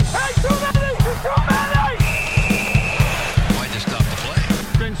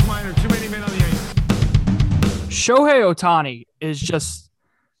Shohei Ohtani is just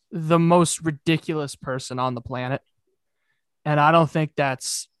the most ridiculous person on the planet. And I don't think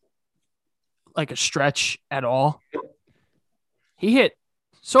that's like a stretch at all. He hit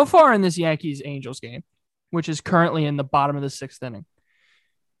so far in this Yankees-Angels game, which is currently in the bottom of the 6th inning.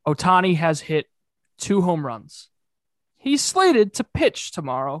 Ohtani has hit 2 home runs. He's slated to pitch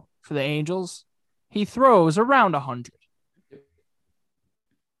tomorrow for the Angels. He throws around 100.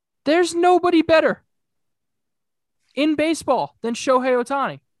 There's nobody better in baseball than Shohei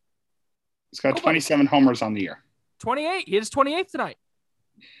Ohtani. He's got 27 homers on the year. 28. He hit his 28th tonight.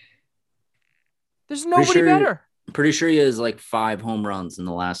 There's nobody better. I'm pretty sure he has like 5 home runs in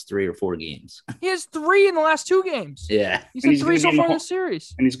the last 3 or 4 games. He has 3 in the last 2 games. Yeah. He's had 3 so far in the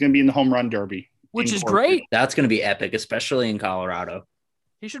series. And he's going to be in the home run derby. Which is great. That's going to be epic, especially in Colorado.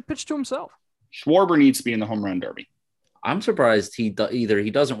 He should pitch to himself. Schwarber needs to be in the home run derby. I'm surprised either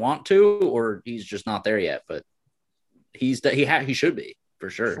he doesn't want to or he's just not there yet, but he should be for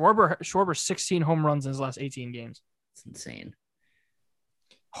sure. Schwarber 16 home runs in his last 18 games. It's insane.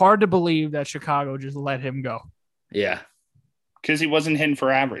 Hard to believe that Chicago just let him go. Yeah. Because he wasn't hitting for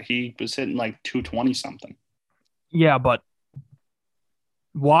average. He was hitting like 220 something. Yeah, but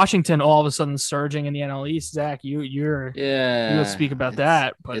Washington all of a sudden surging in the NL East. Zach, you'll speak about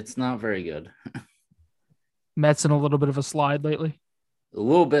that, but it's not very good. Mets in a little bit of a slide lately. A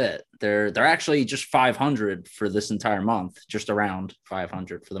little bit. They're actually just 500 for this entire month, just around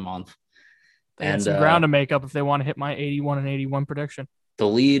 500 for the month. They had some ground to make up if they want to hit my 81-81 prediction. The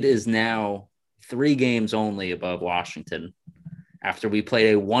lead is now 3 games only above Washington. After we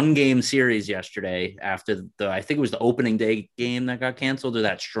played a 1-game series yesterday, after I think it was the opening day game that got canceled, or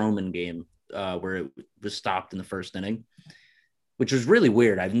that Stroman game where it was stopped in the 1st inning, which was really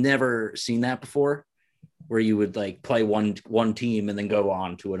weird. I've never seen that before, where you would like play one team and then go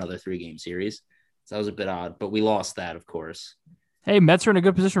on to another 3-game series. So that was a bit odd, but we lost that, of course. Hey, Mets are in a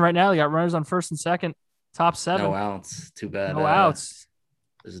good position right now. They got runners on 1st and 2nd, top 7. No outs. Too bad. No outs.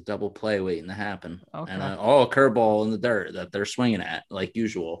 There's a double play waiting to happen. Okay. And a curveball in the dirt that they're swinging at, like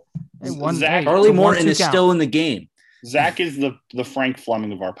usual. Charlie Morton is still in the game. Zach is the Frank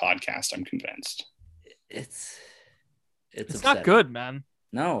Fleming of our podcast, I'm convinced. It's not good, man.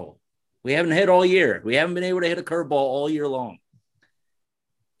 No. We haven't hit all year. We haven't been able to hit a curveball all year long.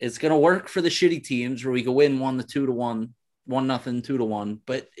 It's going to work for the shitty teams where we can win 1-2-1, 1-0, 2-1.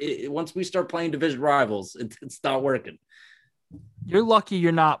 But once we start playing division rivals, it's not working. You're lucky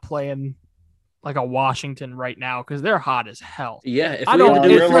you're not playing like a Washington right now because they're hot as hell. Yeah, if we had to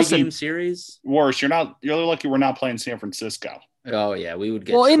do a 3-game series. Worse, you're lucky we're not playing San Francisco. Oh, yeah, we would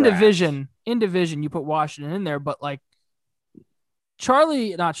get Well, trapped. in division, you put Washington in there, but like Kyle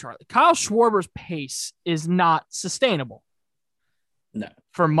Schwarber's pace is not sustainable. No.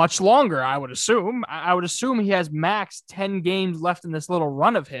 For much longer, I would assume. I would assume he has max 10 games left in this little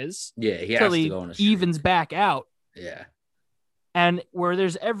run of his. Yeah, he has to go on a streak. Evens back out. Yeah. And where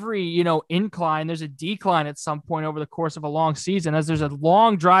there's every, incline, there's a decline at some point over the course of a long season. As there's a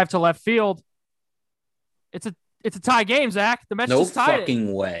long drive to left field, it's a tie game, Zach. The Mets just tied it. No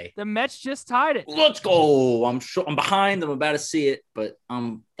fucking way. The Mets just tied it. Let's go. I'm behind. I'm about to see it, but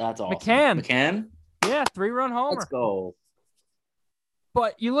that's awesome. McCann? Yeah, 3-run homer. Let's go.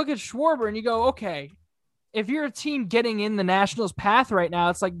 But you look at Schwarber and you go, okay, if you're a team getting in the Nationals path right now,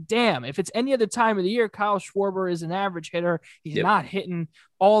 it's like, damn, if it's any other time of the year, Kyle Schwarber is an average hitter. He's not hitting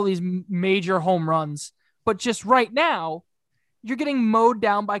all these major home runs. But just right now, you're getting mowed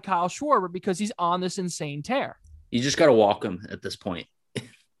down by Kyle Schwarber because he's on this insane tear. You just got to walk him at this point. I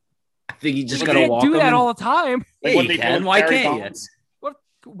think you just got to walk him. You do that all the time. Yeah, you can. Why can't you?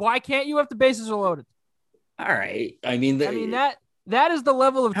 Why can't you if the bases are loaded? All right. I mean, that is the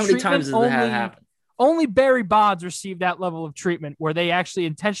level of treatment. How many times does that happen? Only Barry Bonds received that level of treatment where they actually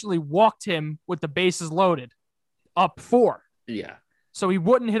intentionally walked him with the bases loaded up 4. Yeah. So he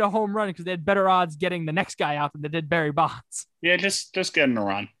wouldn't hit a home run because they had better odds getting the next guy out than they did Barry Bonds. Yeah, just get in a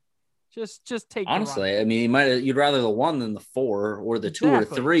run. Just take Honestly, I mean, you'd rather the 1 than the 4 or the 2 or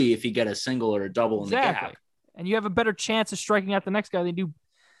 3 if you get a single or a double in the gap. And you have a better chance of striking out the next guy than you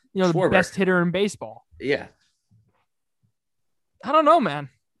do, the best hitter in baseball. Yeah. I don't know, man.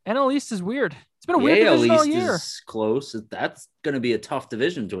 NL East is weird. It's been a weird division all year. Is close. That's going to be a tough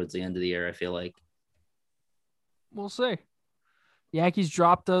division towards the end of the year, I feel like. We'll see. Yankees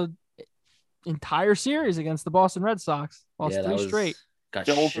dropped the entire series against the Boston Red Sox. Lost 3 straight.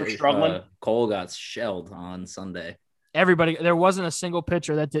 Struggling. Cole got shelled on Sunday. There wasn't a single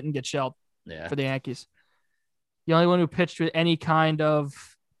pitcher that didn't get shelled for the Yankees. The only one who pitched with any kind of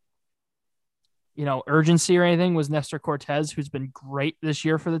urgency or anything was Nestor Cortez, who's been great this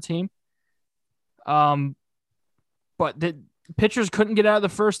year for the team. but the pitchers couldn't get out of the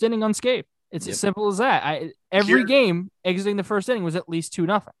first inning unscathed. It's as simple as that. Every game exiting the first inning was at least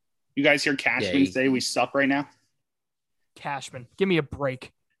 2-0. You guys hear Cashman say we suck right now? Cashman, give me a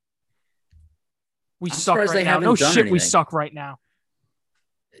break. We I'm suck surprised right they now. haven't No done shit, we anything. suck right now.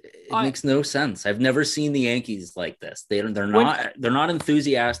 It makes no sense. I've never seen the Yankees like this. They're not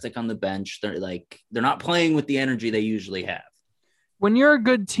enthusiastic on the bench. They're not playing with the energy they usually have. When you're a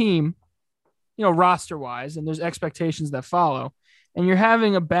good team, roster wise, and there's expectations that follow, and you're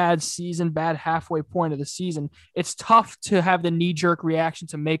having a bad season, bad halfway point of the season, it's tough to have the knee-jerk reaction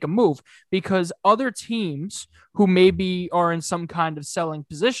to make a move because other teams who maybe are in some kind of selling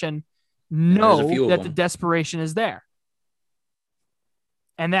position know that the desperation is there.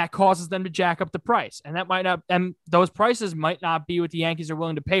 And that causes them to jack up the price. And that might not, and those prices might not be what the Yankees are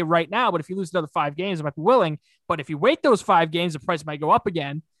willing to pay right now. But if you lose another 5 games, it might be willing. But if you wait those 5 games, the price might go up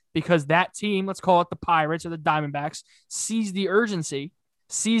again because that team, let's call it the Pirates or the Diamondbacks, sees the urgency,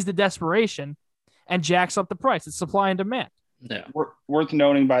 sees the desperation, and jacks up the price. It's supply and demand. Yeah. Worth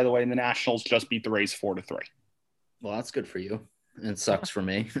noting, by the way, the Nationals just beat the Rays 4-3. Well, that's good for you. It sucks for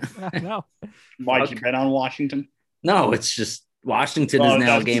me. No. Why'd you bet on Washington? No, it's just Washington is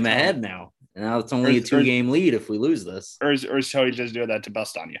now a game ahead now. And now it's only a 2-game lead if we lose this. Or is Tony just doing that to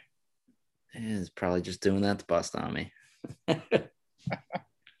bust on you? He's probably just doing that to bust on me.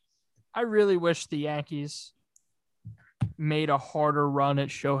 I really wish the Yankees made a harder run at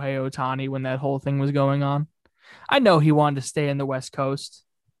Shohei Ohtani when that whole thing was going on. I know he wanted to stay in the West Coast.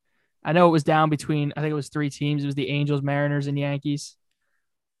 I know it was down between, I think it was 3 teams. It was the Angels, Mariners, and Yankees.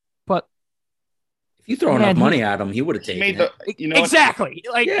 But if you throw enough money at him, he would have taken it. Exactly.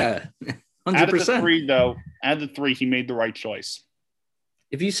 Yeah, 100%. Out of the 3, he made the right choice.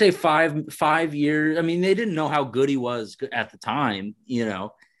 If you say 5 years, I mean, they didn't know how good he was at the time,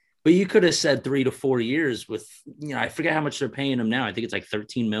 but you could have said 3 to 4 years with, I forget how much they're paying him now. I think it's like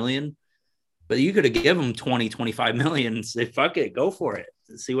 $13 million, but you could have given him 20, 25 million and say, fuck it, go for it.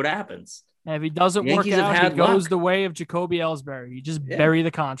 See what happens. And if he doesn't work out, he goes the way of Jacoby Ellsbury. You just bury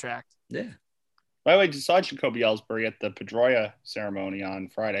the contract. Yeah. By the way, I just saw Jacoby Ellsbury at the Pedroia ceremony on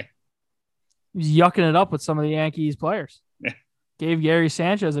Friday. He's yucking it up with some of the Yankees players. Yeah. Gave Gary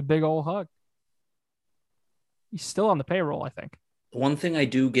Sanchez a big old hug. He's still on the payroll, I think. One thing I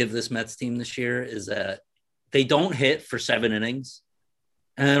do give this Mets team this year is that they don't hit for 7 innings.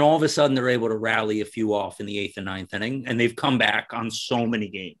 And then all of a sudden they're able to rally a few off in the 8th and 9th inning. And they've come back on so many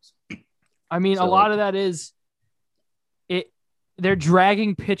games. I mean, a lot of that is they're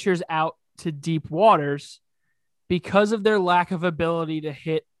dragging pitchers out to deep waters because of their lack of ability to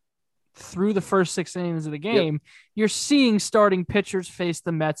hit through the first 6 innings of the game. Yep. You're seeing starting pitchers face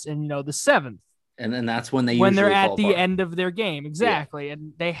the Mets in, the 7th. And then that's when they're at the end of their game. Exactly. Yeah.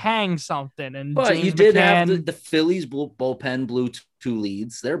 And they hang something. But James you did McCann, have the Phillies bullpen blew 2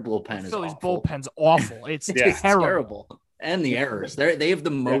 leads. Their bullpen is Phillies awful. bullpen's awful. It's terrible. And the errors. They have the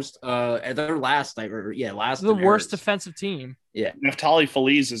most they're last. Last. The worst defensive team. Yeah. Neftali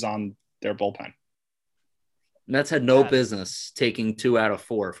Feliz is on their bullpen. Mets had no business taking 2 out of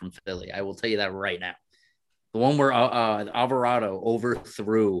 4 from Philly. I will tell you that right now. The one where Alvarado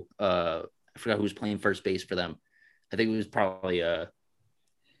overthrew I forgot who was playing first base for them. I think it was probably I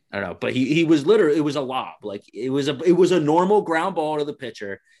don't know, but he was literally, it was a lob. Like it was a normal ground ball to the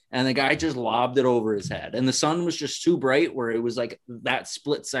pitcher, and the guy just lobbed it over his head. And the sun was just too bright where it was like that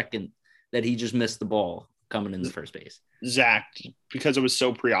split second that he just missed the ball coming in the first base. Zach, because I was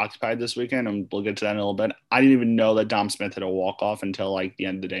so preoccupied this weekend, and we'll get to that in a little bit, I didn't even know that Dom Smith had a walk-off until like the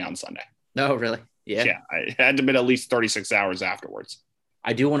end of the day on Sunday. No, really? Yeah. Yeah, it had to have been at least 36 hours afterwards.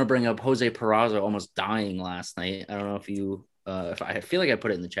 I do want to bring up Jose Peraza almost dying last night. I don't know if you if I feel like I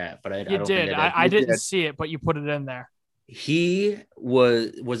put it in the chat, but I don't did. Think I didn't see it, but you put it in there. He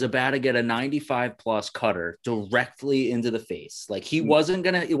was about to get a 95 plus cutter directly into the face. Like it wasn't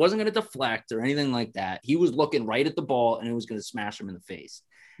gonna deflect or anything like that. He was looking right at the ball and it was gonna smash him in the face.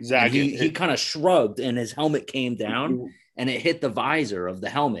 Zach, he kind of shrugged and his helmet came down and it hit the visor of the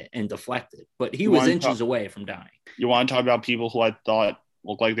helmet and deflected. But he was inches away from dying. You want to talk about people who I thought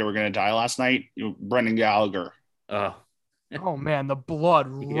looked like they were going to die last night? Brendan Gallagher. Oh man, the blood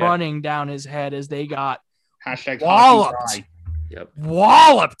running down his head as they got walloped.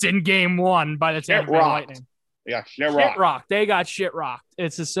 Walloped in game 1 by the Tampa Bay Lightning. Yeah, shit rocked. They got shit rocked.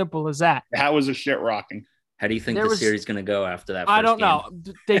 It's as simple as that. That was a shit rocking. How do you think the series is going to go after that? I don't know.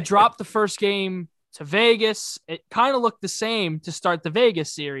 They dropped the first game to Vegas. It kind of looked the same to start the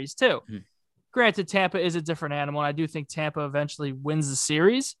Vegas series too. Mm-hmm. Granted, Tampa is a different animal, and I do think Tampa eventually wins the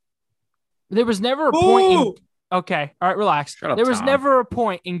series. There was never a point in... Okay, all right, relax. Shut up, there was Tom. never a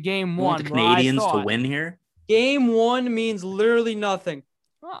point in game 1 the Canadians where I thought, to win here. Game 1 means literally nothing.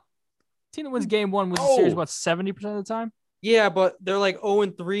 Well, team that wins game 1 wins the series, what, 70% of the time? Yeah, but they're like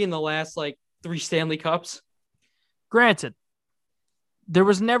 0-3 in the last like 3 Stanley Cups. Granted, there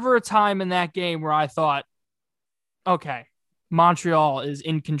was never a time in that game where I thought, okay, Montreal is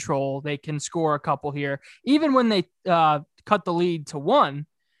in control. They can score a couple here. Even when they cut the lead to 1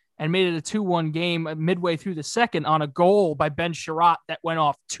 and made it a 2-1 game midway through the second on a goal by Ben Sherratt that went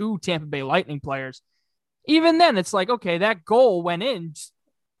off 2 Tampa Bay Lightning players. Even then, it's like, okay, that goal went in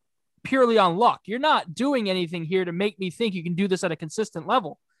purely on luck. You're not doing anything here to make me think you can do this at a consistent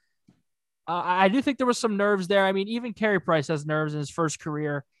level. I do think there was some nerves there. I mean, even Carey Price has nerves in his first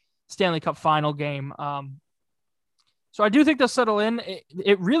career Stanley Cup final game. So I do think they'll settle in.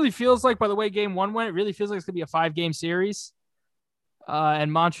 It really feels like, by the way game 1 went, it really feels like it's going to be a 5-game series.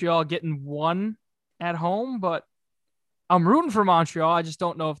 And Montreal getting 1 at home. But I'm rooting for Montreal. I just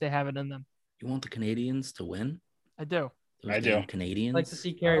don't know if they have it in them. You want the Canadians to win? I do. Those I do. damn Canadians. I'd like to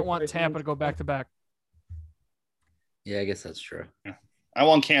see I Carey. don't want Tampa to go back-to-back. Yeah, I guess that's true. I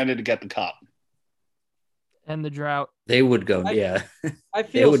want Canada to get the cup. And the drought. They would go. I They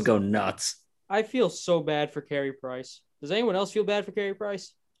feel would go nuts. I feel so bad for Carey Price. Does anyone else feel bad for Carey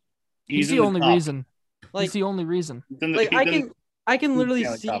Price? He's in the only cup. reason. Like, He's the only reason. He's in the- like he's in I can the literally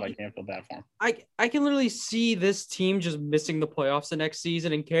Stanley see Cup. I can't feel bad for him. I can literally see this team just missing the playoffs the next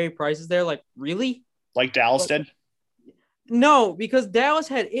season, and Carey Price is there. Like, really? Like Dallas did. No, because Dallas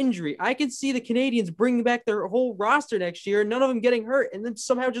had injury. I can see the Canadians bringing back their whole roster next year, none of them getting hurt, and then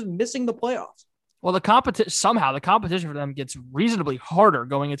somehow just missing the playoffs. Well, the competition for them gets reasonably harder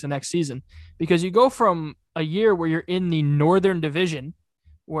going into next season because you go from a year where you're in the Northern Division,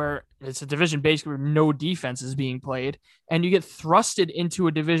 where it's a division basically where no defense is being played, and you get thrusted into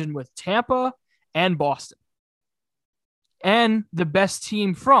a division with Tampa and Boston. And the best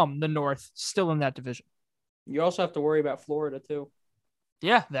team from the North still in that division. You also have to worry about Florida, too.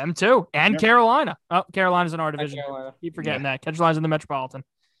 Yeah, them too. And Yep. Carolina. Oh, Carolina's in our division. Carolina. Keep forgetting that. Carolina's in the Metropolitan.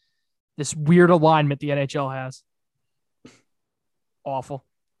 This weird alignment the NHL has. Awful.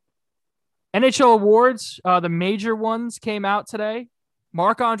 NHL awards, the major ones came out today.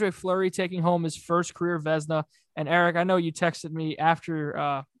 Marc-Andre Fleury taking home his first career Vezina. And Eric, I know you texted me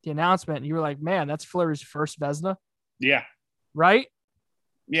after the announcement, and you were like, man, that's Fleury's first Vezina, Yeah. right?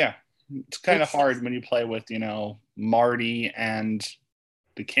 Yeah. It's kind of It's- hard when you play with, Marty and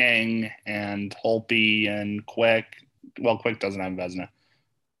the King and Holtby and Quick. Well, Quick doesn't have Vezina.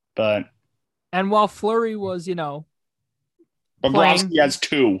 But And while Fleury was, Bobrovsky has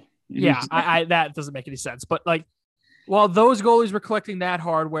 2. yeah, I that doesn't make any sense. But like, while those goalies were collecting that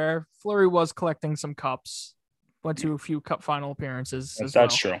hardware, Fleury was collecting some cups. Went to a few cup final appearances.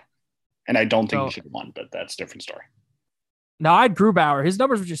 That's true. And I don't think So- he should have won, but that's a different story. No, I had Grubauer. His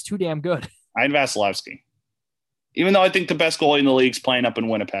numbers were just too damn good. I had Vasilevsky. Even though I think the best goalie in the league's playing up in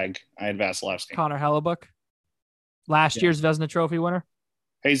Winnipeg, I had Vasilevsky. Connor Hellebuck, last year's Vezina Trophy winner.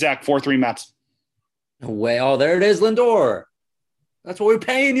 Hey, Zach, 4-3 Mets. Well, there it is, Lindor. That's what we're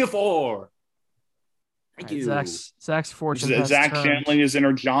paying you for. Thank Right, you. Zach's fortune. has Zach turned. channeling his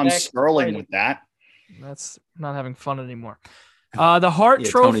inner John Zach- Sterling with that. That's not having fun anymore. The Hart Yeah,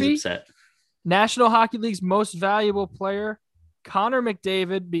 Trophy, Tony's upset. National Hockey League's most valuable player, Connor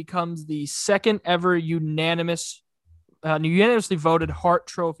McDavid, becomes the second ever unanimously voted Hart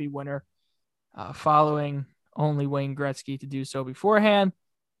Trophy winner, following only Wayne Gretzky to do so beforehand.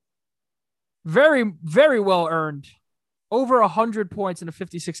 Very, very well earned. Over 100 points in a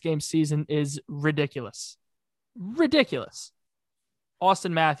 56-game season is ridiculous. Ridiculous.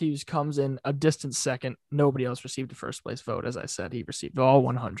 Austin Matthews comes in a distant second. Nobody else received a first-place vote. As I said, he received all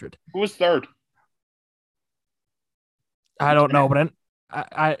 100. Who was third? I don't know, but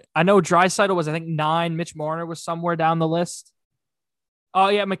I know Draisaitl was, I think, 9. Mitch Marner was somewhere down the list. Oh,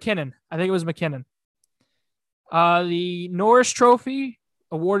 yeah, McKinnon. I think it was McKinnon. The Norris Trophy,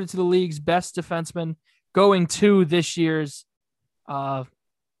 awarded to the league's best defenseman, going to this year's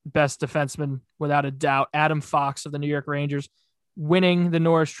best defenseman, without a doubt, Adam Fox of the New York Rangers, winning the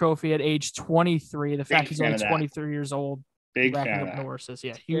Norris Trophy at age 23. The fact he's fan only of that. 23 years old. Big racking fan of up that. Norris's.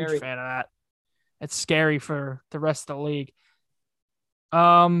 Yeah, huge Scary. fan of that. It's scary for the rest of the league.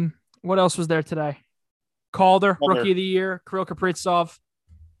 What else was there today? Calder, Rookie of the Year, Kirill Kaprizov.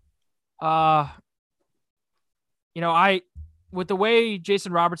 With the way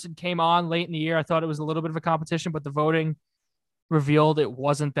Jason Robertson came on late in the year, I thought it was a little bit of a competition, but the voting revealed it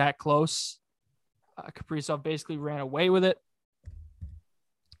wasn't that close. Kaprizov basically ran away with it.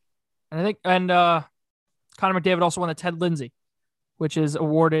 And Connor McDavid also won the Ted Lindsay, which is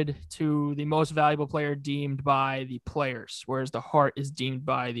awarded to the most valuable player deemed by the players, whereas the Hart is deemed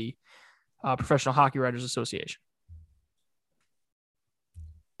by the Professional Hockey Writers Association.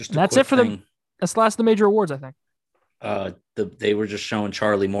 Just And that's it for them. That's the last of the major awards, I think. They were just showing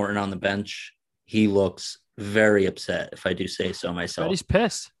Charlie Morton on the bench. He looks very upset, if I do say so myself. But he's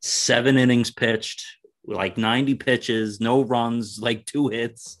pissed. 7 innings pitched, like 90 pitches, no runs, like 2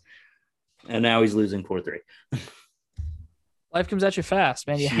 hits. And now he's losing 4-3. Life comes at you fast,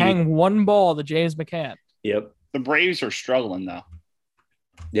 man. You hang one ball to James McCann. Yep. The Braves are struggling, though.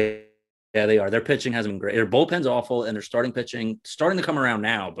 Yeah, they are. Their pitching hasn't been great. Their bullpen's awful, and their starting pitching starting to come around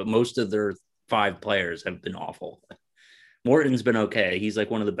now, but most of their 5 players have been awful. Morton's been okay. He's like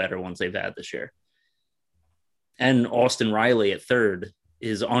one of the better ones they've had this year. And Austin Riley at third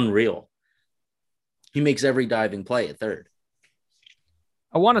is unreal. He makes every diving play at third.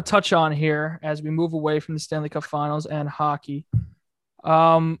 I want to touch on here as we move away from the Stanley Cup Finals and hockey.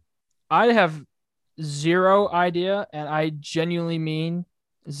 I have zero idea, and I genuinely mean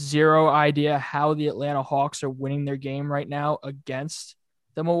zero idea how the Atlanta Hawks are winning their game right now against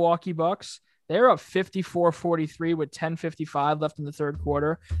the Milwaukee Bucks. They're up 54-43 with 10:55 left in the third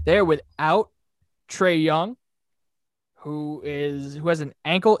quarter. They're without Trae Young, who has an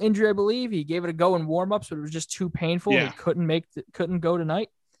ankle injury, I believe. He gave it a go in warmups, but it was just too painful. Yeah. He couldn't go tonight.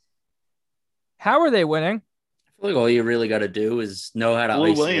 How are they winning? I feel like all you really got to do is know how to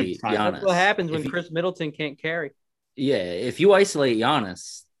Lou isolate Williams. Giannis. That's what happens when If Chris Middleton can't carry. Yeah, if you isolate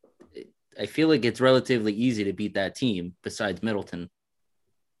Giannis, I feel like it's relatively easy to beat that team besides Middleton.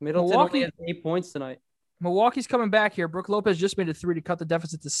 Middleton only has 8 points tonight. Milwaukee's coming back here. Brook Lopez just made a 3 to cut the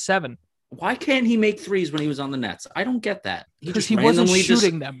deficit to 7. Why can't he make threes when he was on the Nets? I don't get that. Because he wasn't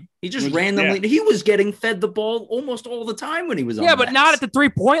shooting them. He just randomly. He was getting fed the ball almost all the time when he was on. Yeah, the but Nets. not at the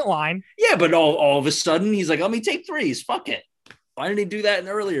 3-point line. Yeah, but all of a sudden he's like, "Let me take threes. Fuck it." Why didn't he do that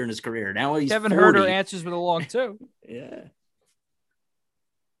earlier in his career? Now he's Kevin 40. Huerter answers with a long 2. Yeah.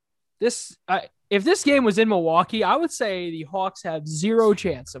 If this game was in Milwaukee, I would say the Hawks have zero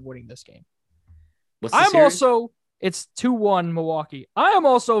chance of winning this game. What's the series? It's 2-1 Milwaukee. I am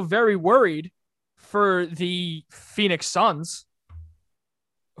also very worried for the Phoenix Suns,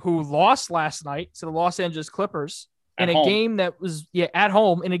 who lost last night to the Los Angeles Clippers in a game that was at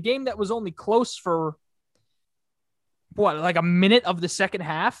home, in a game that was only close for like a minute of the second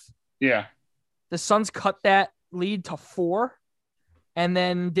half. Yeah. The Suns cut that lead to 4 and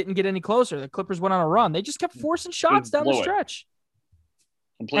then didn't get any closer. The Clippers went on a run. They just kept forcing shots down the stretch.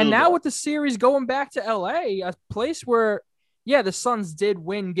 And now with the series going back to LA, a place where, the Suns did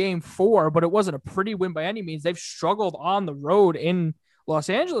win game 4, but it wasn't a pretty win by any means. They've struggled on the road in Los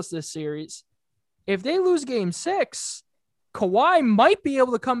Angeles this series. If they lose game 6, Kawhi might be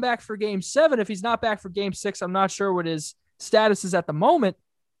able to come back for game 7. If he's not back for game 6, I'm not sure what his status is at the moment.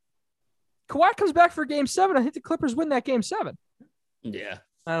 Kawhi comes back for game 7. I think the Clippers win that game 7. Yeah.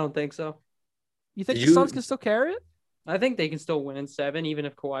 I don't think so. You think the Suns can still carry it? I think they can still win in 7, even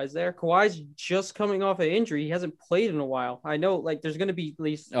if Kawhi's there. Kawhi's just coming off an injury. He hasn't played in a while. I know, there's going to be at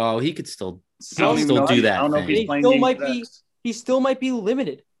least. Oh, he could still some do that. I don't know if thing. he's playing. He still might be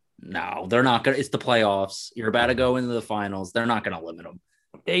limited. No, they're not going to. It's the playoffs. You're about to go into the finals. They're not going to limit him.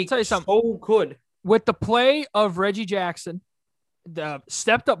 They tell you something. So could. With the play of Reggie Jackson, the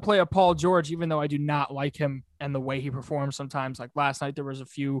stepped up play of Paul George, even though I do not like him and the way he performs sometimes. Like last night, there was a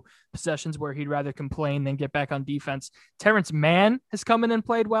few possessions where he'd rather complain than get back on defense. Terrence Mann has come in and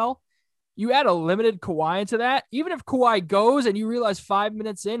played well. You add a limited Kawhi into that. Even if Kawhi goes and you realize 5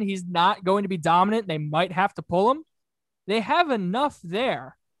 minutes in, he's not going to be dominant, they might have to pull him. They have enough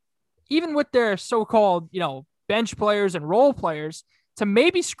there, even with their so-called, bench players and role players, to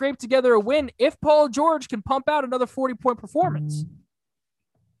maybe scrape together a win if Paul George can pump out another 40-point performance.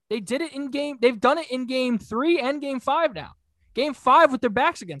 They did it in game. They've done it in game 3 and game 5 now. Game 5 with their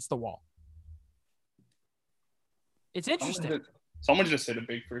backs against the wall. It's interesting. Someone just hit a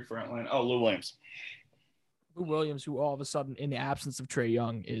big 3 for Atlanta. Oh, Lou Williams. Lou Williams, who all of a sudden, in the absence of Trae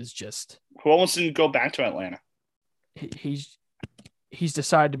Young, is just... Who almost didn't go back to Atlanta. He's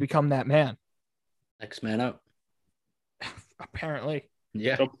decided to become that man. Next man up. Apparently.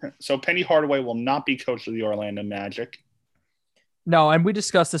 Yeah. So Penny Hardaway will not be coach of the Orlando Magic. No, and we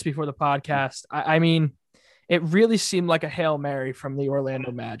discussed this before the podcast. I mean, it really seemed like a Hail Mary from the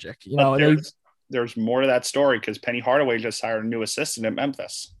Orlando Magic. There's more to that story because Penny Hardaway just hired a new assistant at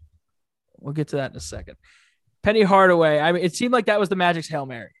Memphis. We'll get to that in a second. Penny Hardaway, I mean, it seemed like that was the Magic's Hail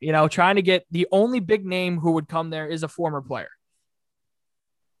Mary. Trying to get the only big name who would come there is a former player.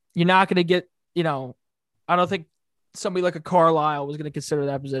 You're not going to get, I don't think somebody like a Carlisle was going to consider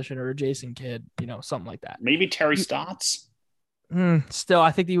that position, or a Jason Kidd, something like that. Maybe Terry Stotts. Still,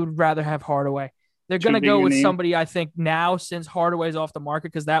 I think he would rather have Hardaway. They're going to Too big go a with name. somebody, I think, now since Hardaway's off the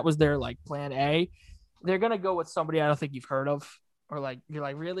market because that was their like plan A. They're going to go with somebody I don't think you've heard of or like you're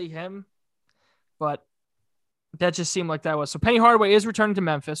like, really him? But that just seemed like that was. So Penny Hardaway is returning to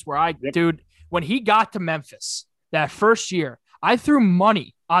Memphis where dude, when he got to Memphis that first year, I threw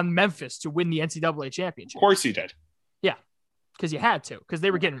money on Memphis to win the NCAA championship. Of course you did. Yeah, because you had to because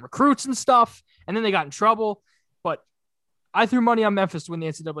they were getting recruits and stuff, and then they got in trouble. But I threw money on Memphis to win the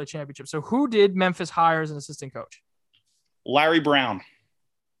NCAA championship. So who did Memphis hire as an assistant coach? Larry Brown.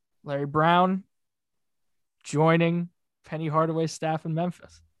 Larry Brown joining Penny Hardaway's staff in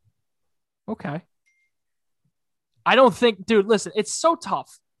Memphis. Okay. I don't think, dude, listen, it's so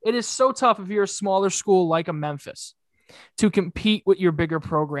tough. It is so tough if you're a smaller school like a Memphis to compete with your bigger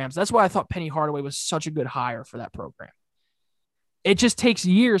programs. That's why I thought Penny Hardaway was such a good hire for that program. It just takes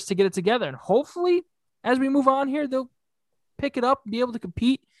years to get it together. And hopefully, as we move on here, they'll pick it up, be able to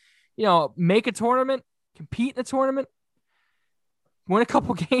compete, make a tournament, compete in a tournament, win a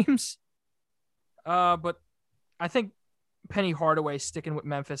couple games. But I think Penny Hardaway sticking with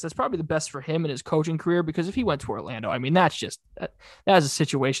Memphis, that's probably the best for him in his coaching career because if he went to Orlando, I mean, that is a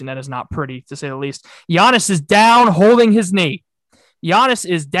situation that is not pretty to say the least. Giannis is down holding his knee.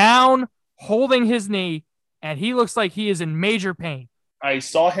 And he looks like he is in major pain. I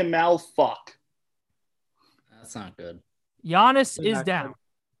saw him mouth fuck. That's not good. Giannis is down.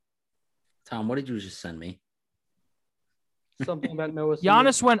 Tom, what did you just send me? Something about Noah.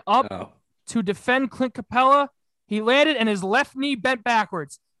 Giannis went up to defend Clint Capella. He landed and his left knee bent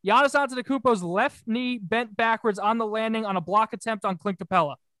backwards. Giannis Antetokounmpo's left knee bent backwards on the landing on a block attempt on Clint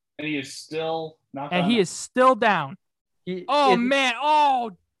Capella. And he is still not And he is still down. Man.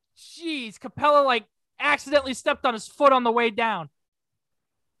 Oh, jeez. Capella, accidentally stepped on his foot on the way down.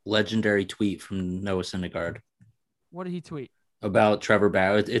 Legendary tweet from Noah Syndergaard. What did he tweet? About Trevor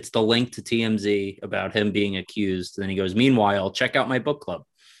Bauer. It's the link to TMZ about him being accused. Then he goes, meanwhile, check out my book club.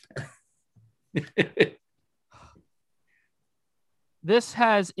 This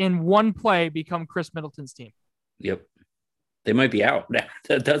has, in one play, become Chris Middleton's team. Yep. They might be out.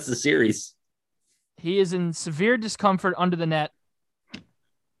 That's the series. He is in severe discomfort under the net.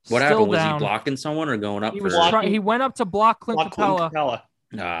 What happened? Was he blocking someone or going up? He went up to block Clint Capella.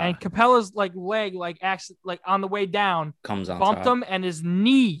 Nah. And Capella's leg, on the way down, comes on bumped top. him, and his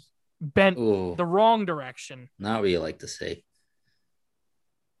knee bent Ooh. the wrong direction. Not what you like to see.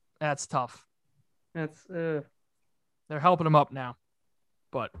 That's tough. That's They're helping him up now,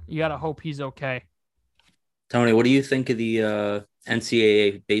 but you gotta hope he's okay. Tony, what do you think of the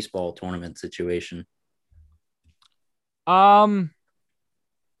NCAA baseball tournament situation?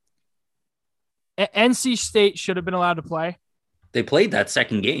 NC State should have been allowed to play. They played that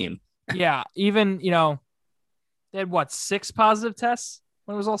second game. Yeah, even they had 6 positive tests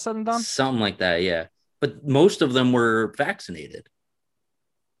when it was all said and done. Something like that, yeah. But most of them were vaccinated.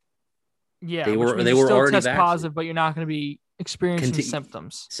 Yeah, they were still already test vaccinated. Positive, but you're not going to be experiencing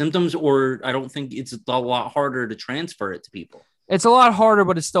symptoms. Or I don't think it's a lot harder to transfer it to people. It's a lot harder,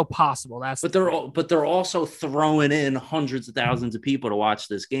 but it's still possible. But they're also throwing in hundreds of thousands of people to watch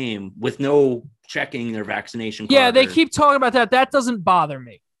this game with no checking their vaccination card. Yeah, they keep talking about that. That doesn't bother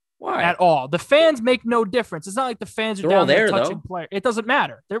me. Why? At all. The fans make no difference. It's not like the fans are down there touching players. It doesn't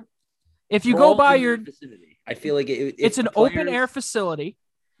matter. If you go by your vicinity. I feel like it's an open air facility.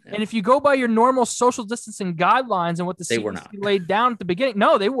 Yeah. And if you go by your normal social distancing guidelines and what the CDC laid down at the beginning,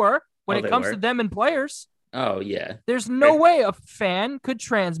 no, they were when it comes to them and players. Oh, yeah. There's no way a fan could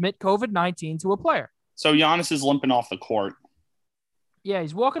transmit COVID-19 to a player. So Giannis is limping off the court. Yeah,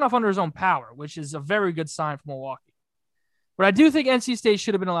 he's walking off under his own power, which is a very good sign for Milwaukee. But I do think NC State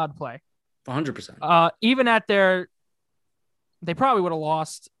should have been allowed to play. 100%. Even they probably would have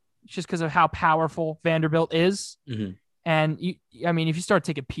lost just because of how powerful Vanderbilt is. Mm-hmm. And, if you start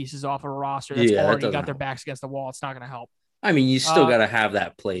taking pieces off of a roster that's already got their backs against the wall, it's not going to help. I mean, you still got to have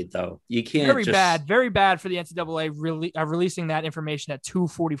that played, though. You can't very bad for the NCAA releasing that information at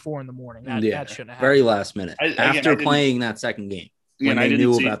 2:44 in the morning. That shouldn't have happened. Very last minute. After playing that second game, when they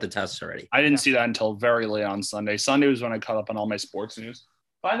knew about the tests already. I didn't see that until very late on Sunday. Sunday was when I caught up on all my sports news.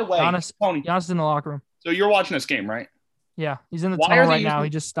 By the way, Tony, Giannis in the locker room. So you're watching this game, right? Yeah, he's in the tunnel right now. He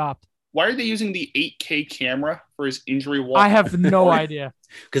just stopped. Why are they using the 8K camera for his injury wall? I have no idea.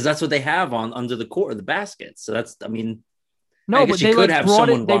 Because that's what they have under the court, the baskets. So no, but they brought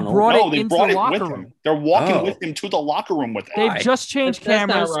it into the locker room. They're walking with him to the locker room with it. They've just changed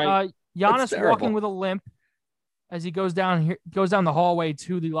cameras. Right. Giannis walking with a limp as he goes down the hallway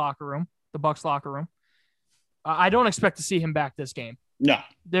to the locker room, the Bucks locker room. I don't expect to see him back this game. No.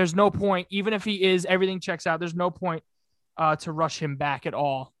 There's no point, even if he is, everything checks out. There's no point to rush him back at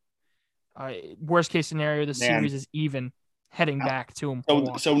all. Worst case scenario, the Man. series is even heading back to him.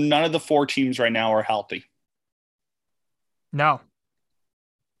 So none of the 4 teams right now are healthy. No.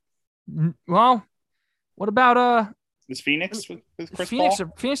 Well, what about Is Phoenix with Chris Phoenix?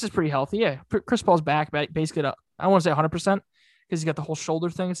 Paul? Phoenix is pretty healthy. Yeah, Chris Paul's back, basically. I want to say 100% because he's got the whole shoulder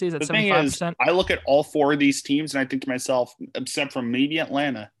thing. He's at The thing is, 75%. I look at all 4 of these teams and I think to myself, except for maybe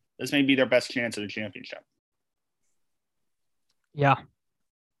Atlanta, this may be their best chance at a championship. Yeah.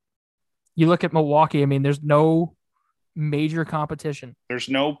 You look at Milwaukee. I mean, there's no major competition. There's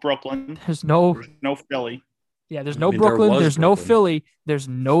no Brooklyn. There's no Philly. Yeah, there's no I mean, there Brooklyn. was There's no Brooklyn. Philly. There's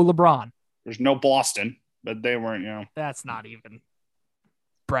no LeBron. There's no Boston, but they weren't, That's not even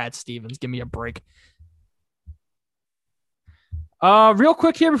Brad Stevens. Give me a break. Real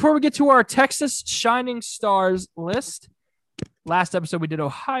quick here before we get to our Texas Shining Stars list. Last episode we did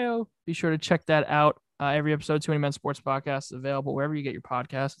Ohio. Be sure to check that out. Every episode, Too Many Men Sports Podcast is available wherever you get your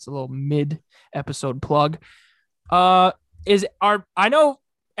podcast. It's a little mid-episode plug. I know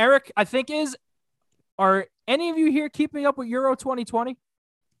Eric, are any of you here keeping up with Euro 2020?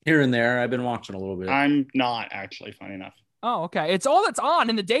 Here and there, I've been watching a little bit. I'm not actually, funny enough. Oh, okay. It's all that's on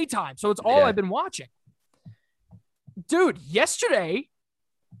in the daytime, so it's all Yeah. I've been watching. Dude, yesterday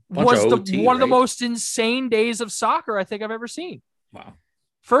Bunch was of OT, one of the right? most insane days of soccer I think I've ever seen. Wow.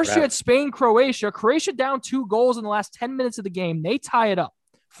 First, you Right. had Spain, Croatia. Croatia down 2 goals in the last 10 minutes of the game. They tie it up,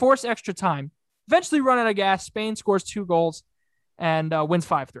 force extra time, eventually run out of gas. Spain scores 2 goals and wins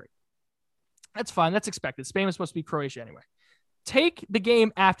 5-3. That's fine. That's expected. Spain was supposed to be Croatia anyway. Take the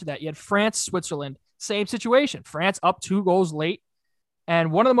game after that. You had France, Switzerland. Same situation. France up 2 goals late.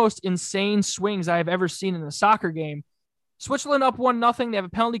 And one of the most insane swings I have ever seen in a soccer game. Switzerland up 1-0. They have a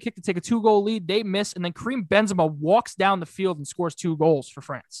penalty kick to take a 2-goal lead. They miss. And then Karim Benzema walks down the field and scores 2 goals for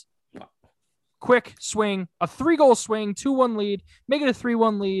France. Wow. Quick swing, a 3-goal swing, 2-1 lead, make it a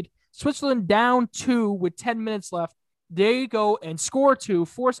 3-1 lead. Switzerland down 2 with 10 minutes left. They go and score 2,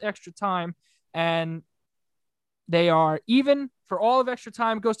 force extra time, and they are even for all of extra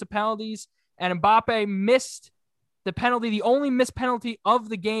time. Goes to penalties, and Mbappe missed the penalty. The only missed penalty of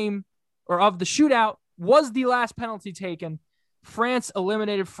the game or of the shootout was the last penalty taken. France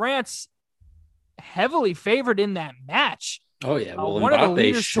eliminated. France heavily favored in that match. Oh, yeah. Well, one of the Mbappe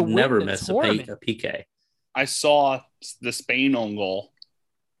leaders to should win never the miss a tournament. PK. I saw the Spain own goal.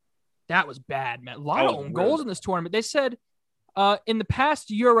 That was bad, man. A lot of was own goals in this tournament. They said in the past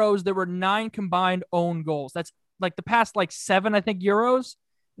Euros, there were 9 combined own goals. That's like the past 7, I think, Euros.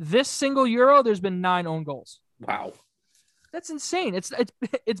 This single Euro, there's been 9 own goals. Wow. That's insane. It's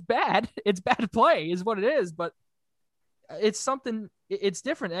bad. It's bad play is what it is, but it's something. It's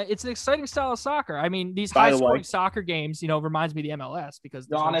different. It's an exciting style of soccer. I mean, these By the way- high-scoring soccer games, reminds me of the MLS because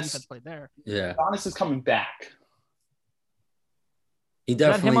there's no Giannis- defense played there. Yeah. Giannis is coming back. He Is that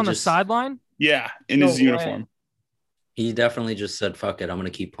him definitely on the just sideline? Yeah, in No his way. uniform. he definitely just said, "Fuck it, I'm gonna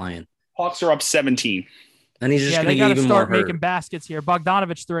keep playing." Hawks are up 17. Then he's just Yeah, gonna they get got to even more start hurt. making baskets here.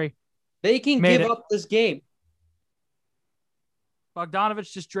 Bogdanovich 3. They can Made give it. up this game.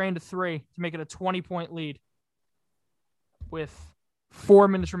 Bogdanovich just drained a 3 to make it a 20-point lead with 4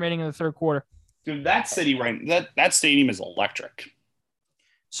 minutes remaining in the third quarter. Dude, that city that stadium is electric.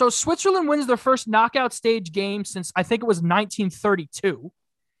 So Switzerland wins their first knockout stage game since I think it was 1932.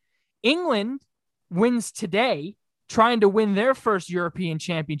 England wins today, trying to win their first European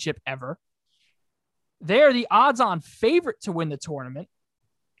championship ever. They are the odds-on favorite to win the tournament.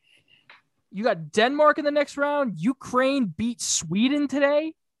 You got Denmark in the next round. Ukraine beat Sweden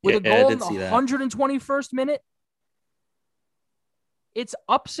today with a Yeah, I goal did in the see that. 121st minute. It's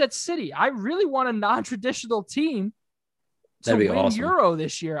upset city. I really want a non-traditional team to That'd be win awesome. Euro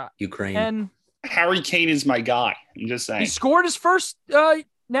this year. Ukraine. And Harry Kane is my guy. I'm just he saying. scored his first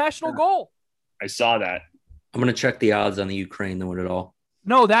national goal. I saw that. I'm gonna check the odds on the Ukraine to win it all.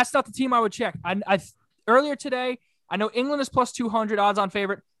 No, that's not the team I would check. I earlier today, I know England is plus 200 odds on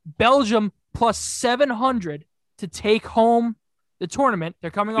favorite. Belgium plus 700 to take home the tournament.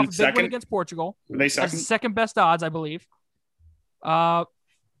 They're coming off a big Second? win against Portugal. Were they That's the second? second best odds, I believe.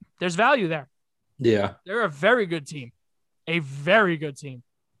 There's value there. Yeah. They're a very good team. A very good team.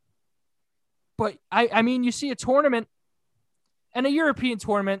 But I mean, you see a tournament and a European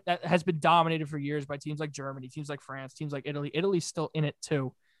tournament that has been dominated for years by teams like Germany, teams like France, teams like Italy. Italy's still in it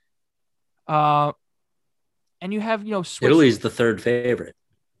too. And you have, Switzerland. Italy's the third favorite.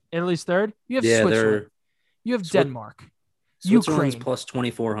 Italy's third. You have Yeah, Switzerland. they're You have Swi- Denmark. Switzerland's Ukraine. plus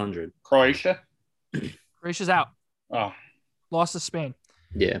 2,400. Croatia? Croatia's out. Oh, Lost to Spain.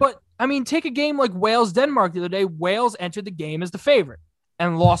 Yeah. But, I mean, take a game like Wales-Denmark the other day. Wales entered the game as the favorite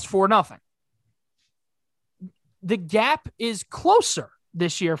and lost 4-0. The gap is closer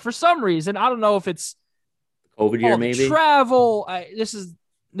this year for some reason. I don't know if it's COVID year, all the maybe. travel.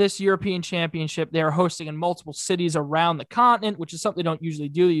 This European Championship. They're hosting in multiple cities around the continent, which is something they don't usually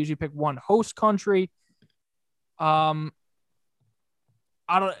do. They usually pick one host country.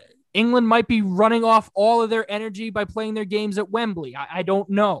 England might be running off all of their energy by playing their games at Wembley. I don't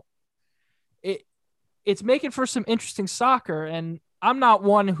know. It's making for some interesting soccer, and I'm not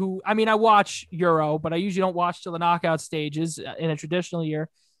one who, I watch Euro, but I usually don't watch till the knockout stages in a traditional year.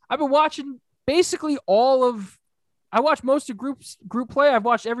 I've been watching basically I watched most of group play. I've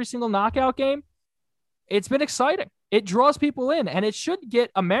watched every single knockout game. It's been exciting. It draws people in, and it should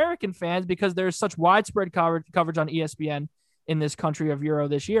get American fans, because there's such widespread coverage on ESPN in this country of Euro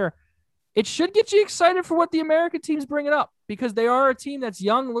this year. It should get you excited for what the American team's bringing up, because they are a team that's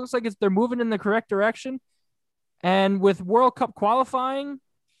young. Looks like they're moving in the correct direction. And with World Cup qualifying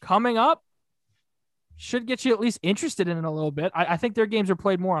coming up, should get you at least interested in it a little bit. I think their games are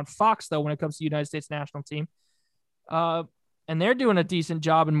played more on Fox, though, when it comes to the United States national team. And they're doing a decent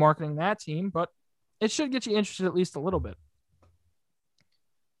job in marketing that team, but it should get you interested at least a little bit.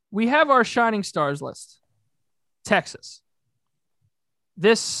 We have our shining stars list. Texas.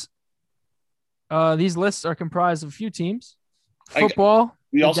 These lists are comprised of a few teams. Football,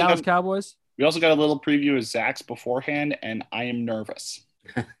 the Dallas Cowboys. We also got a little preview of Zach's beforehand, and I am nervous.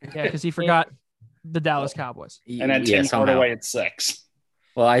 Yeah, because he forgot the Dallas Cowboys. And then Tim Hardaway at 6.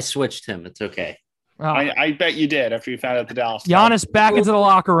 Well, I switched him. It's okay. Oh. I bet you did after you found out the Dallas Giannis back into the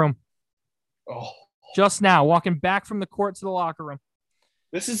locker room. Oh. Just now, walking back from the court to the locker room.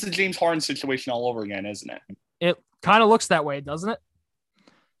 This is the James Harden situation all over again, isn't it? It kind of looks that way, doesn't it?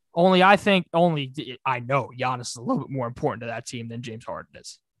 I know Giannis is a little bit more important to that team than James Harden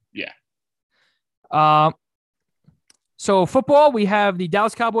is. Yeah. So football, we have the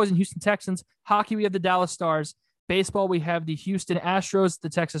Dallas Cowboys and Houston Texans. Hockey, we have the Dallas Stars. Baseball, we have the Houston Astros, the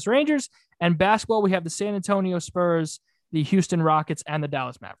Texas Rangers. And basketball, we have the San Antonio Spurs, the Houston Rockets, and the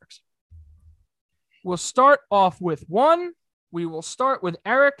Dallas Mavericks. We'll start off with one. We will start with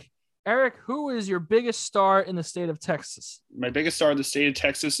Eric. Eric, who is your biggest star in the state of Texas? My biggest star in the state of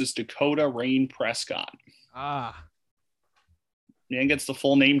Texas is Dakota Rain Prescott. Man gets the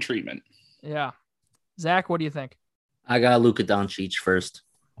full name treatment. Yeah. Zach, what do you think? I got Luka Doncic first.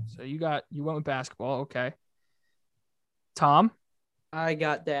 So you went with basketball. Okay. Tom? I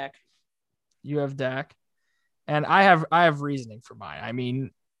got Dak. You have Dak. And I have reasoning for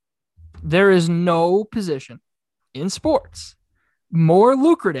mine. There is no position in sports more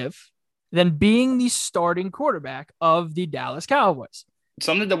lucrative than being the starting quarterback of the Dallas Cowboys.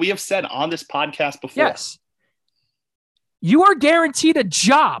 Something that we have said on this podcast before. Yes. You are guaranteed a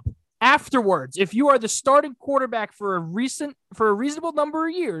job afterwards if you are the starting quarterback for a reasonable number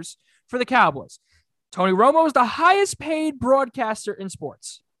of years for the Cowboys. Tony Romo is the highest paid broadcaster in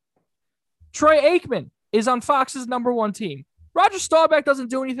sports. Troy Aikman is on Fox's number 1 team. Roger Staubach doesn't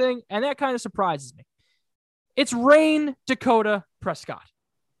do anything, and that kind of surprises me. It's Rain Dakota Prescott,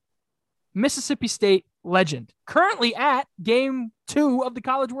 Mississippi State legend, currently at Game 2 of the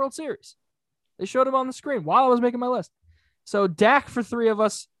College World Series. They showed him on the screen while I was making my list. So Dak for 3 of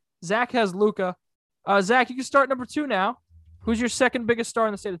us. Zach has Luka. Zach, you can start number 2 now. Who's your second biggest star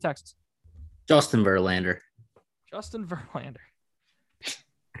in the state of Texas? Justin Verlander. Justin Verlander.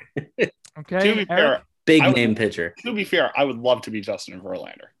 Okay. To be fair, big name pitcher. To be fair, I would love to be Justin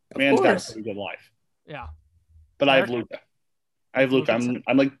Verlander. Man's got a pretty good life. Yeah. But I have Luka.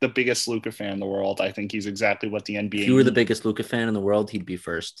 I'm like the biggest Luka fan in the world. I think he's exactly what the NBA If you were the biggest Luka fan in the world, he'd be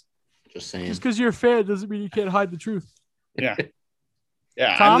first. Just saying. Just because you're a fan doesn't mean you can't hide the truth. Yeah.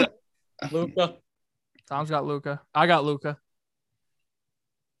 Yeah. Tom? Luka. Tom's got Luka. I got Luka.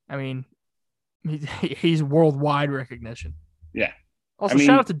 He's worldwide recognition. Yeah. Also,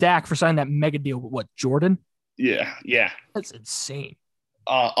 shout out to Dak for signing that mega deal with Jordan? Yeah. Yeah. That's insane.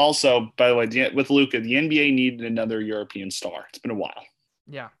 Also, by the way, with Luka, the NBA needed another European star. It's been a while.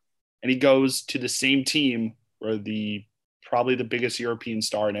 Yeah. And he goes to the same team where probably the biggest European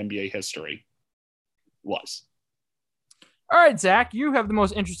star in NBA history was. All right, Zach, you have the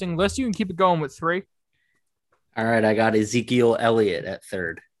most interesting list. You can keep it going with 3. All right, I got Ezekiel Elliott at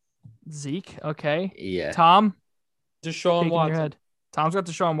 3rd. Zeke, okay. Yeah. Tom? Deshaun Watson. Tom's got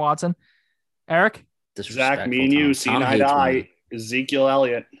Deshaun Watson. Eric? Zach, me and you, seeing eye to eye. Ezekiel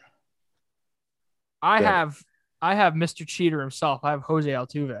Elliott. I have Mr. Cheater himself. I have Jose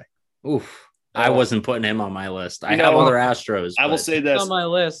Altuve. Oof. I wasn't putting him on my list. I have other Astros. I will say this. On my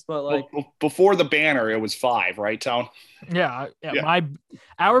list, but before the banner, it was 5, right, Tone? Yeah.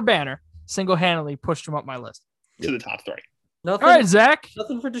 Our banner single-handedly pushed him up my list. To the top 3. Nothing. All right, Zach.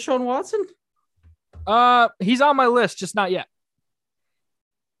 Nothing for Deshaun Watson? He's on my list, just not yet.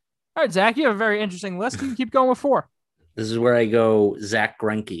 All right, Zach, you have a very interesting list. You can keep going with 4. This is where I go Zach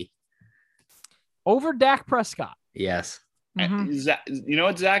Greinke. Over Dak Prescott. Yes. Mhm. Zach, you know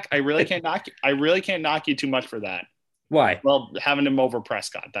what, Zach? I really can't knock you. I really can't knock you too much for that. Why? Well, having him over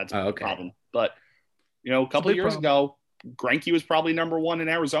Prescott, that's Oh, a okay. problem. But a couple big years ago, Greinke was probably number 1 in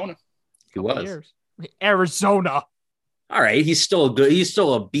Arizona. He Couple was. years. Arizona. All right. He's still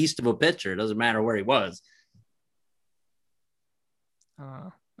a beast of a pitcher. It doesn't matter where he was.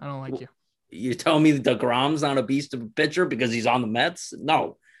 I don't like you. You tell me DeGrom's not a beast of a pitcher because he's on the Mets?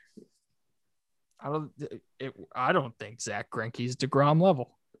 No. I don't think Zach Greinke's DeGrom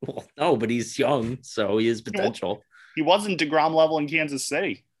level. Well, no, but he's young, so he has potential. He wasn't DeGrom level in Kansas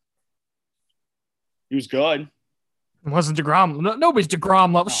City. He was good. It wasn't DeGrom. Nobody's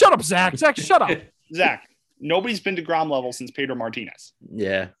DeGrom level. Shut up, Zach. Zach, shut up. Zach, nobody's been DeGrom level since Pedro Martinez.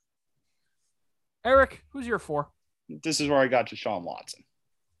 Yeah. Eric, who's your 4? This is where I got Deshaun Watson.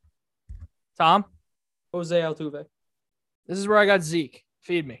 Tom, Jose Altuve. this is where I got Zeke.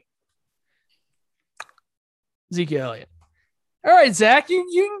 Feed me. Zeke Elliott. All right, Zach,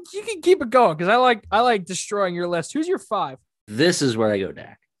 you can keep it going because I like destroying your list. Who's your 5? This is where I go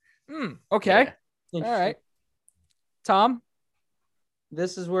Dak. Okay. Yeah. All right. Tom.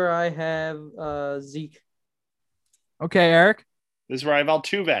 This is where I have Zeke. Okay, Eric. This is where I have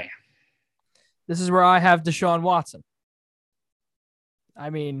Altuve. This is where I have Deshaun Watson. I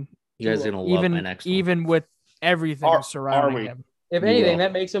mean, You guys are going to love my next one. even with everything Are surrounding we? him. If You anything, will.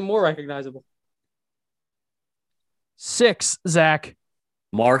 that makes him more recognizable. 6, Zach.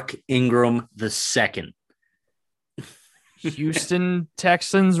 Mark Ingram II. Houston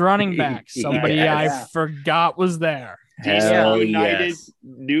Texans running back. Somebody Yes. I forgot was there. Hell United, yes.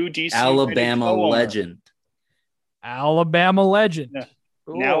 new DC Alabama United co-owner. legend. Alabama legend. Yeah.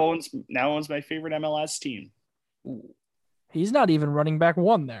 Ooh. Now owns my favorite MLS team. He's not even running back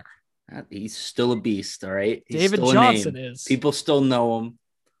 1 there. He's still a beast, all right? He's David still a Johnson name. is. People still know him.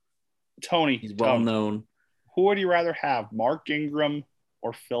 Tony, He's well Tony, known. who would you rather have, Mark Ingram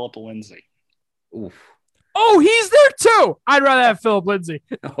or Philip Lindsay? Oof. Oh, he's there too. I'd rather have Philip Lindsay.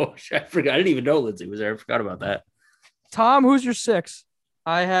 Oh, shit, I forgot. I didn't even know Lindsay was there. I forgot about that. Tom, who's your 6?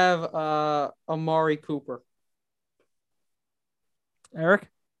 I have Amari Cooper. Eric?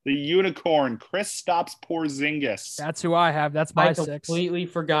 The unicorn, Kristaps Porzingis. That's who I have. That's my I 6. completely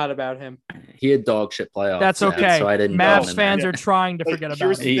forgot about him. He had dog shit playoffs. That's yeah, okay. So I didn't know Mavs him. fans Yeah. are trying to But forget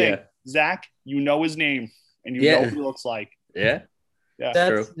here's about the him. thing, Zach, you know his name and you Yeah. know what he looks like. Yeah. Yeah.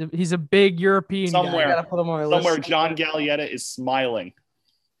 That's True. He's a big European Somewhere. I guy. gotta put him on my Somewhere list. John Gallietta is smiling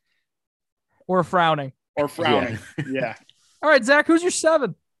Or frowning. or frowning. Yeah. All right, Zach, who's your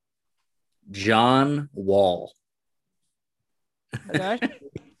 7? John Wall. Okay.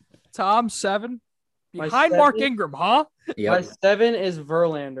 Tom, 7. My Behind Mark 7? Ingram, huh? My Yep. 7 is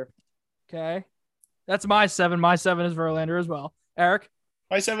Verlander. Okay. That's my 7. My 7 is Verlander as well. Eric?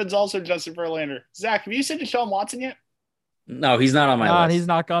 My 7's also Justin Verlander. Zach, have you seen Deshaun Watson yet? No, he's not on my list. He's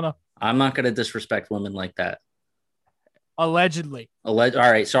not gonna. I'm not going to disrespect women like that. Allegedly. All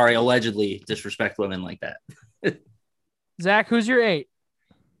right. Sorry. Allegedly disrespect women like that. Zach, who's your 8?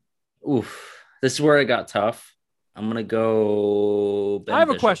 Oof. This is where it got tough. I'm going to go. Ben I have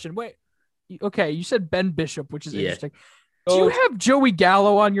a Bishop. question. Wait. Okay, you said Ben Bishop, which is Yeah. interesting. Do you have Joey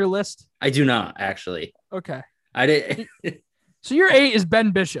Gallo on your list? I do not, actually. Okay. I did. So your 8 is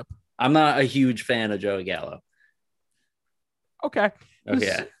Ben Bishop. I'm not a huge fan of Joey Gallo. Okay.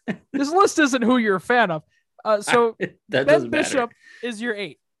 Okay. This list isn't who you're a fan of. So that Ben doesn't matter. Bishop is your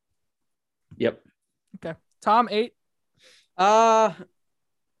 8. Yep. Tom, 8.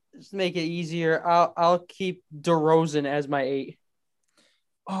 Just make it easier. I'll keep DeRozan as my 8.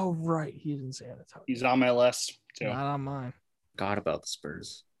 Oh, right. He's in San Antonio. He's on my list too. Not on mine. God about the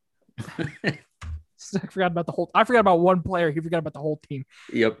Spurs. I forgot about the whole. I forgot about one player. He forgot about the whole team.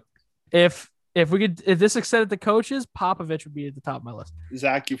 Yep. If this extended to coaches, Popovich would be at the top of my list.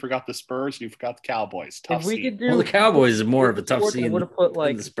 Zach, you forgot the Spurs. You forgot the Cowboys. Tough If we seed. could do Well, the Cowboys is more of a tough sports, scene I would have put than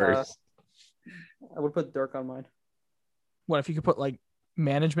like the Spurs. I would put Dirk on mine. What if you could put like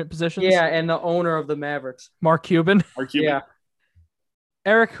management positions? Yeah, and the owner of the Mavericks. Mark Cuban. Mark Cuban. Yeah.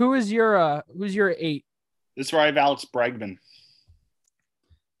 Eric, who's your 8? This is where I have Alex Bregman.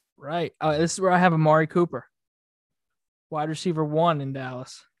 Right. This is where I have Amari Cooper, wide receiver 1 in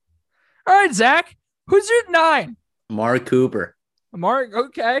Dallas. All right, Zach, who's your 9? Mark Cooper. Amari,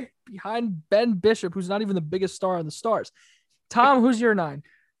 okay, behind Ben Bishop, who's not even the biggest star on the Stars. Tom, who's your 9?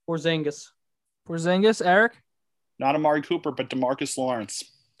 Porzingis. Porzingis. Eric. Not Amari Cooper, but DeMarcus Lawrence.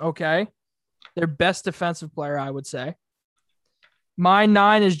 Okay, their best defensive player, I would say. My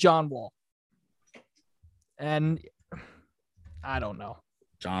 9 is John Wall, and I don't know.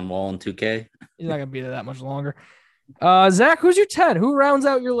 John Wall in 2K. He's not gonna be there that much longer. Zach, who's your 10? Who rounds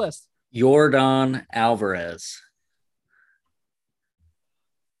out your list? Yordan Alvarez.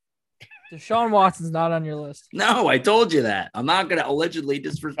 Deshaun Watson's not on your list. No, I told you that. I'm not gonna allegedly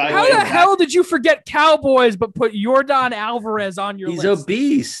disrespect. How the hell did you forget Cowboys but put Yordan Alvarez on your He's list? a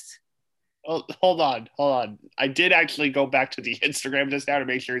beast. Oh, hold on. I did actually go back to the Instagram just now to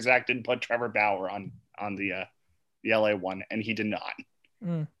make sure Zach didn't put Trevor Bauer on the LA one, and he did not.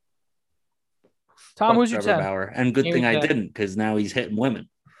 Mm. Tom, who's your 10? Bauer. And good thing I Jamie didn't, because now he's hitting women.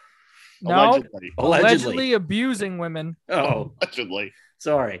 No, Allegedly. allegedly abusing women. Oh, Allegedly.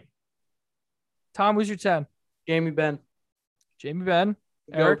 sorry. Tom, who's your 10? Jamie Benn. Jamie Benn.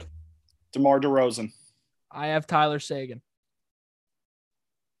 Eric. DeMar DeRozan. I have Tyler Sagan.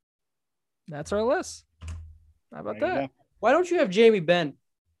 That's our list. How about There you that? go. Why don't you have Jamie Benn?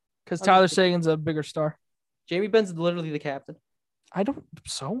 Because Tyler Sagan's a bigger star. Jamie Benn's literally the captain. I don't.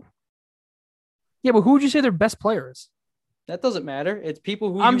 So? Yeah, but who would you say their best player is? That doesn't matter. It's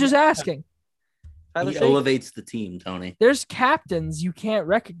people who I'm you- just asking. Tyler He Sagan. elevates the team, Tony. There's captains you can't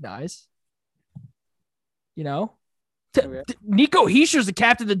recognize. You know? Okay. Nico Heischer's the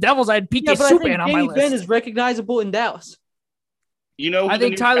captain of the Devils. I had PK Yeah, but I think Subban on my Jamie list. Benn is recognizable in Dallas. You know, who I the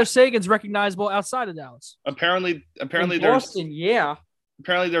think new Tyler cap- Sagan's recognizable outside of Dallas. apparently In there's Boston, yeah.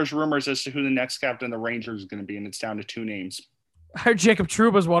 rumors as to who the next captain of the Rangers is going to be, and it's down to 2 names. I heard Jacob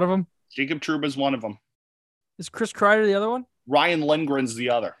Trouba's one of them. Jacob Trouba's one of them. Is Chris Kreider the other one? Ryan Lindgren's the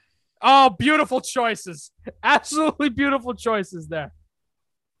other. Oh, beautiful choices. Absolutely beautiful choices there.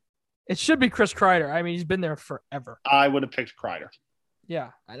 It should be Chris Kreider. I mean, he's been there forever. I would have picked Kreider.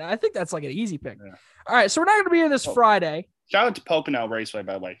 Yeah, and I think that's like an easy pick. Yeah. All right, so we're not going to be here this Oh. Friday. Shout out to Pocono Raceway,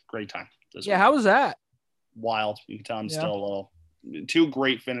 by the way. Great time. This Yeah, week. how was that? Wild. You can tell I'm Yeah. still a little. 2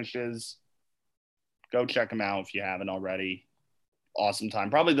 great finishes. Go check them out if you haven't already. Awesome time.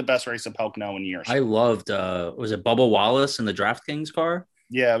 Probably the best race of Pocono in years. I loved, was it Bubba Wallace in the DraftKings car?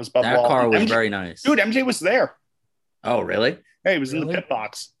 Yeah, it was Bubba That Wallace. car was MJ very nice. Dude, MJ was there. Oh, really? Hey, he was in Really? the pit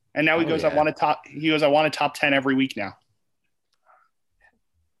box. And now he Oh, goes, yeah. I want a top 10 every week now.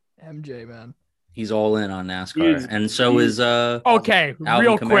 MJ, man. He's all in on NASCAR. He's- And so is Okay, Alvin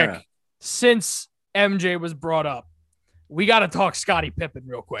real Kamara. quick. Since MJ was brought up, we got to talk Scottie Pippen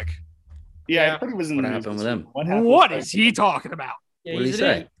real quick. Yeah, Yeah. I think he was in What the news happened this with week. him? What happened What with is he talking about? Yeah, What did he's he an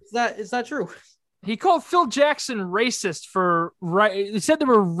say? idiot. It's not true. He called Phil Jackson racist for He said there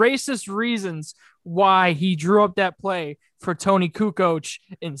were racist reasons why he drew up that play for Tony Kukoc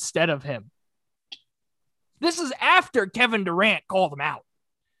instead of him. This is after Kevin Durant called him out,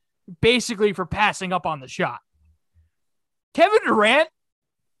 basically for passing up on the shot. Kevin Durant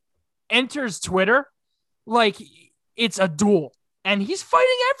enters Twitter like it's a duel, and he's fighting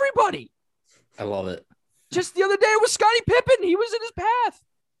everybody. I love it. Just the other day it was Scottie Pippen. He was in his path.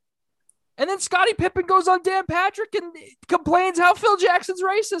 And then Scottie Pippen goes on Dan Patrick and complains how Phil Jackson's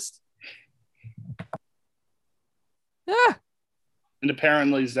racist. Yeah. And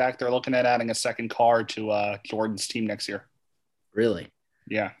apparently, Zach, they're looking at adding a second car to Jordan's team next year. Really?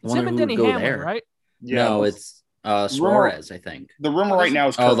 Yeah. I It's wonder him and who would Denny go Hamlin, there. right? Yeah. No, it's Suarez, I think. The rumor right now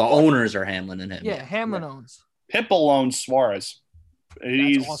is Oh, Kurt the Busch. owners are Hamlin and him. Yeah, Hamlin owns. Pitbull owns Suarez. awesome,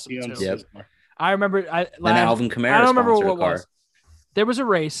 He owns too. Yep. his car. I remember. Then Alvin Kamara I don't remember sponsored what a it car. was. There was a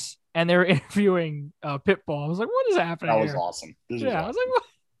race, and they were interviewing Pitbull. I was like, "What is happening That was here?" awesome. This Yeah, I was was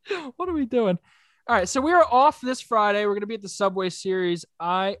like, what are we doing? All right, so we are off this Friday. We're gonna be at the Subway Series.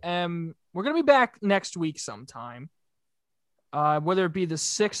 We're gonna be back next week sometime. Whether it be the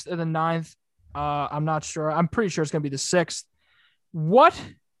 6th or the 9th, I'm not sure. I'm pretty sure it's gonna be the 6th.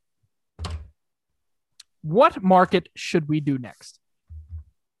 What market should we do next?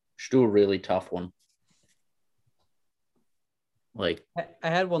 Should do a really tough one. Like, I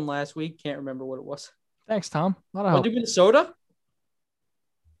had one last week. Can't remember what it was. Thanks, Tom. A lot of Want help. to do Minnesota?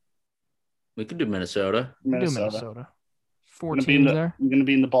 we could do Minnesota. We do Minnesota. Minnesota. 4 Gonna be in teams the, there. We're going to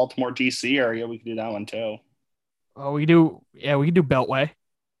be in the Baltimore, D.C. area. We could do that one too. Oh, we do. Yeah, we can do Beltway.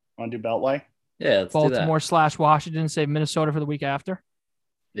 Want to do Beltway? Yeah, let's Baltimore / Washington. Save Minnesota for the week after.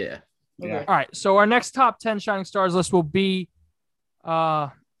 do that. Yeah. Yeah. All right. So our next top 10 Shining Stars list will be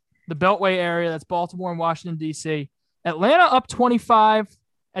the Beltway area. That's Baltimore and Washington, D.C. Atlanta up 25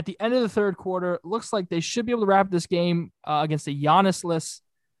 at the end of the third quarter. Looks like they should be able to wrap this game against the Giannis-less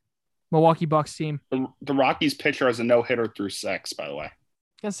Milwaukee Bucks team. The Rockies pitcher has a no-hitter through 6, by the way.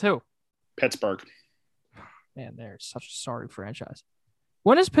 Against who? Pittsburgh. Man, they're such a sorry franchise.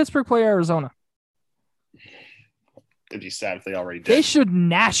 When does Pittsburgh play Arizona? It'd be sad if they already did. They should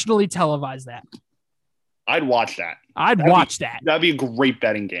nationally televise that. I'd watch that. I'd That'd be- watch that. That'd be a great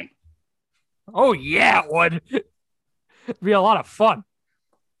betting game. Oh, yeah, it would. It'd be a lot of fun.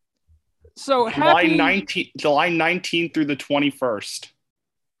 So July happy 19th through the 21st.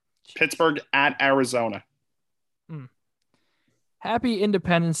 Pittsburgh at Arizona. Happy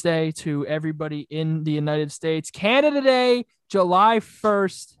Independence Day to everybody in the United States. Canada Day, July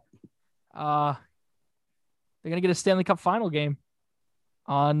 1st. They're going to get a Stanley Cup final game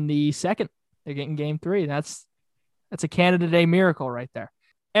on the 2nd. They're getting game 3. That's a Canada Day miracle right there.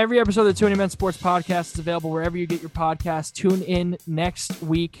 Every episode of the Too Many Men Sports Podcast is available wherever you get your podcasts. Tune in next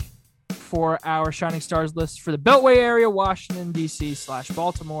week for our Shining Stars list for the Beltway area, Washington, D.C. /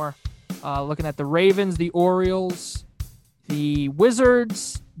 Baltimore. Looking at the Ravens, the Orioles, the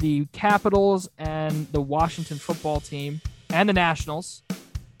Wizards, the Capitals, and the Washington football team, and the Nationals.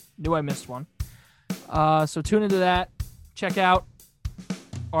 Knew I missed one. So tune into that. Check out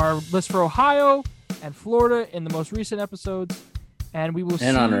our list for Ohio and Florida in the most recent episodes. And we will see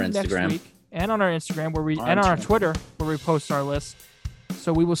you next week. And on our Instagram, and on our Twitter, where we post our list.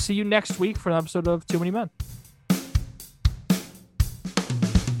 So we will see you next week for an episode of Too Many Men.